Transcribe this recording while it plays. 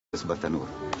Batanur.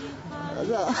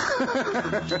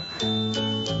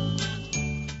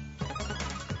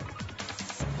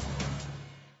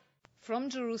 From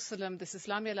Jerusalem, this is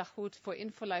Lamia Lahoud for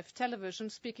InfoLife Television,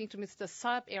 speaking to Mr.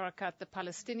 Saeb Erekat, the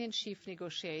Palestinian chief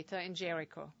negotiator in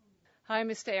Jericho. Hi,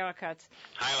 Mr. Erekat.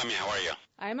 Hi, Lamia. How are you?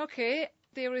 I'm okay.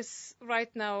 There is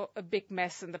right now a big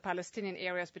mess in the Palestinian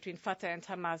areas between Fatah and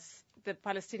Hamas. The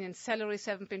Palestinian salaries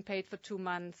haven't been paid for 2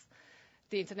 months.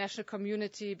 The international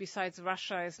community, besides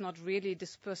Russia, is not really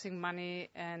dispersing money.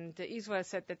 And Israel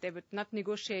said that they would not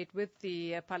negotiate with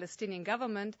the Palestinian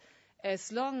government as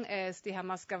long as the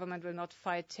Hamas government will not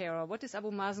fight terror. What is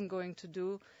Abu Mazen going to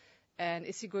do? And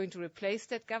is he going to replace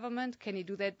that government? Can he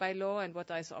do that by law? And what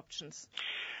are his options?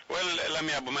 Well,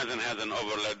 Lamia, Abu Mazen has an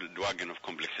overloaded wagon of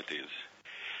complexities.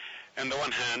 On the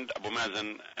one hand, Abu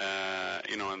Mazen,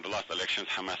 in the last elections,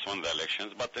 Hamas won the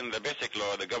elections, but in the basic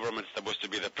law, the government is supposed to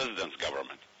be the president's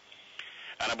government.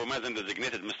 And Abu Mazen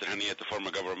designated Mr. Haniyeh to form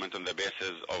a government on the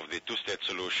basis of the two-state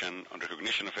solution, on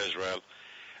recognition of Israel,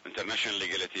 international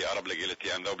legality, Arab legality,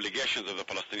 and the obligations of the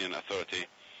Palestinian Authority,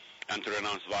 and to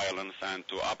renounce violence and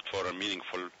to opt for a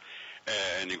meaningful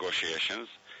negotiations.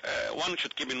 One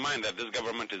should keep in mind that this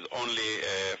government is only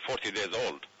 40 days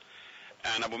old.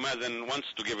 And Abu Mazen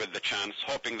wants to give it the chance,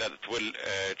 hoping that it will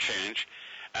change.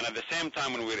 And at the same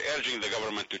time, when we're urging the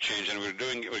government to change and we're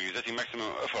exerting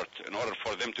maximum effort in order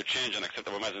for them to change and accept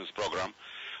Abu Mazen's program,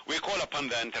 we call upon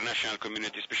the international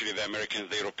community, especially the Americans,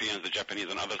 the Europeans, the Japanese,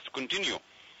 and others, to continue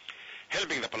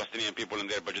helping the Palestinian people in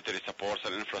their budgetary supports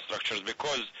and infrastructures,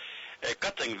 because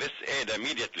cutting this aid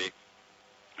immediately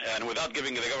and without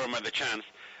giving the government the chance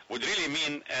would really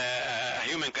mean a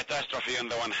human catastrophe on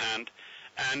the one hand,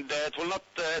 and it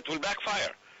will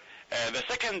backfire. The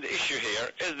second issue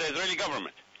here is the Israeli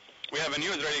government. We have a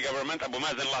new Israeli government. Abu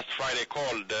Mazen last Friday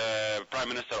called Prime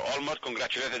Minister Olmert,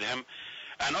 congratulated him,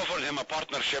 and offered him a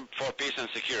partnership for peace and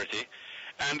security.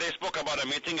 And they spoke about a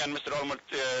meeting, and Mr. Olmert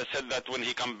said that when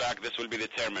he comes back, this will be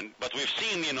determined. But we've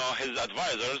seen, his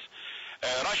advisors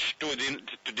rush to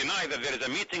deny that there is a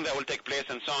meeting that will take place,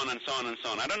 and so on and so on and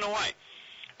so on. I don't know why.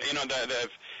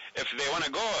 If they want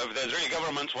to go, if the Israeli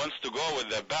government wants to go with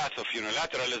the path of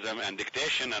unilateralism and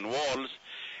dictation and walls,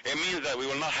 it means that we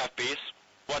will not have peace.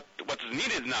 What is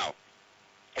needed now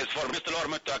is for Mr.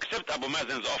 Olmert to accept Abu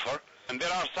Mazen's offer. And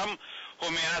there are some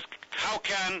who may ask, how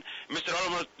can Mr.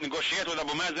 Olmert negotiate with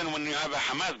Abu Mazen when you have a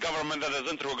Hamas government that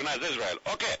doesn't recognize Israel?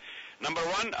 Okay, number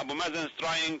one, Abu Mazen is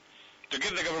trying to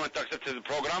get the government to accept his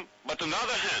program, but on the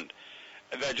other hand,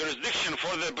 the jurisdiction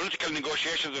for the political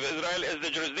negotiations with Israel is the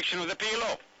jurisdiction of the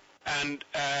PLO. And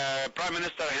Prime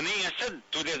Minister Haniyeh said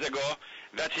 2 days ago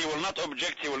that he will not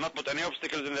object, he will not put any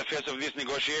obstacles in the face of these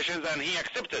negotiations, and he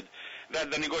accepted that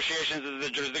the negotiations is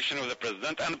the jurisdiction of the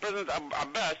President. And President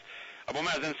Abbas, Abu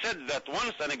Mazen, said that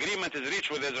once an agreement is reached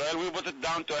with Israel, we put it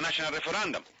down to a national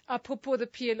referendum. Apropos the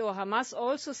PLO, Hamas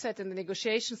also said in the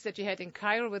negotiations that you had in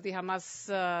Cairo with the Hamas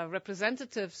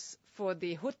representatives for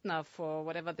the Hudna, for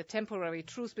whatever the temporary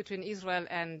truce between Israel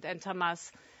and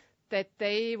Hamas, that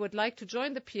they would like to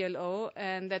join the PLO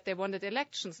and that they wanted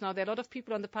elections. Now, there are a lot of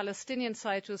people on the Palestinian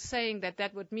side who are saying that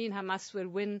that would mean Hamas will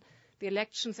win the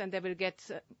elections and they will get,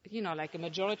 like a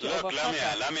majority over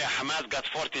Fatah. Lamia, Hamas got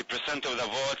 40% of the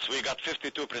votes. We got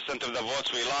 52% of the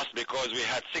votes. We lost because we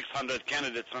had 600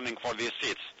 candidates running for these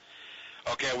seats.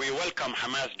 Okay, we welcome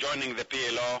Hamas joining the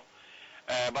PLO,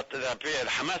 but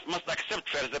Hamas must accept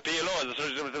first the PLO as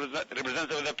a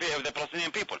representative of the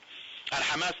Palestinian people. And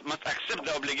Hamas must accept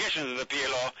the obligations of the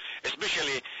PLO,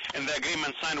 especially in the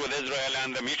agreement signed with Israel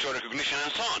and the mutual recognition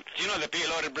and so on. The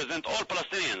PLO represents all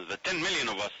Palestinians, the 10 million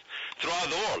of us throughout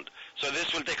the world. So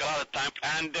this will take a lot of time.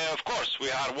 And of course, we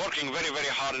are working very, very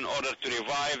hard in order to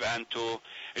revive and to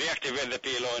reactivate the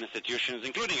PLO institutions,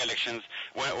 including elections,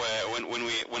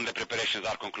 when the preparations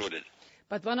are concluded.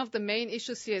 But one of the main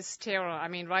issues here is terror. I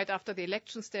mean, right after the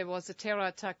elections, there was a terror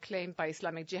attack claimed by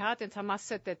Islamic Jihad, and Hamas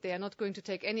said that they are not going to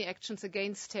take any actions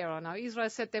against terror. Now, Israel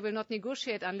said they will not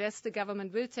negotiate unless the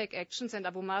government will take actions, and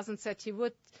Abu Mazen said he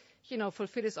would,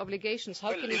 fulfill his obligations.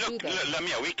 How can he do that?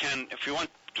 Lamia, we can, if you want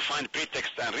to find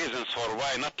pretexts and reasons for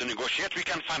why not to negotiate, we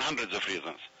can find hundreds of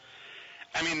reasons.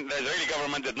 I mean, the Israeli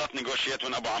government did not negotiate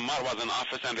when Abu Ammar was in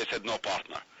office, and they said no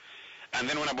partner. And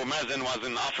then when Abu Mazen was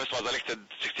in office, was elected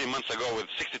 16 months ago with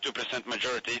 62%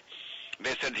 majority,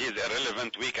 they said he's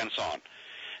irrelevant, weak, and so on.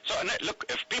 So look,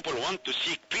 if people want to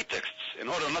seek pretexts in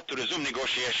order not to resume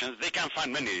negotiations, they can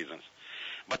find many reasons.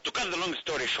 But to cut the long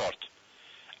story short,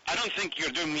 I don't think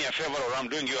you're doing me a favor or I'm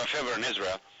doing you a favor in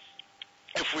Israel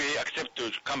if we accept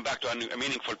to come back to a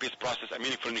meaningful peace process, a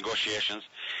meaningful negotiations,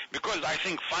 because I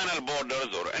think final borders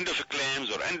or end of claims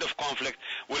or end of conflict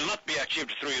will not be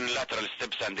achieved through unilateral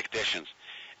steps and dictations.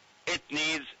 It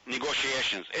needs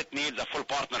negotiations. It needs a full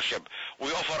partnership.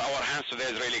 We offer our hands to the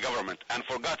Israeli government, and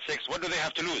for God's sakes, what do they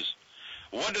have to lose?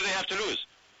 What do they have to lose?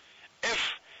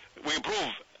 If we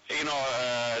prove,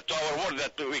 to our word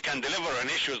that we can deliver on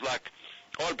issues like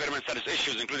all permanent status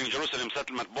issues, including Jerusalem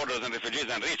settlement, borders and refugees,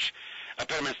 and reach a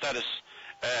permanent status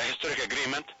historic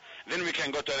agreement, then we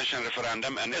can go to a national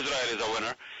referendum, and Israel is a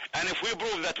winner. And if we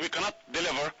prove that we cannot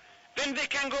deliver, then they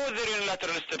can go with their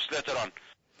unilateral steps later on.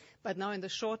 But now in the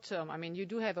short term, I mean, you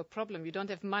do have a problem. You don't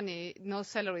have money. No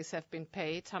salaries have been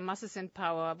paid. Hamas is in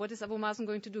power. What is Abu Mazen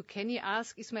going to do? Can he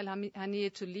ask Ismail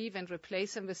Haniyeh to leave and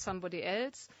replace him with somebody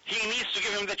else? He needs to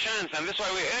give him the chance, and that's why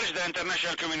we urge the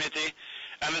international community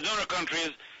and the donor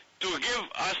countries to give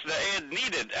us the aid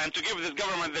needed and to give this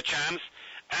government the chance.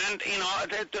 And,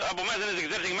 Abu Mazen is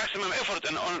exerting maximum effort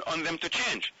on them to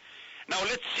change. Now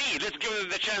let's see. Let's give them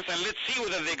the chance, and let's see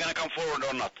whether they're going to come forward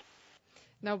or not.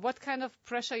 Now, what kind of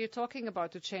pressure are you talking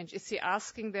about to change? Is he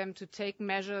asking them to take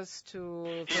measures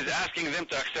to... He's asking them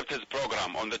to accept his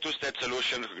program on the two-state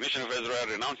solution, recognition of Israel,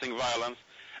 renouncing violence,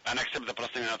 and accept the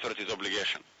Palestinian Authority's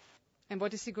obligation. And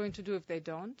what is he going to do if they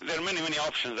don't? There are many, many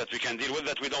options that we can deal with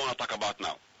that we don't want to talk about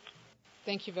now.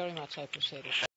 Thank you very much. I appreciate it.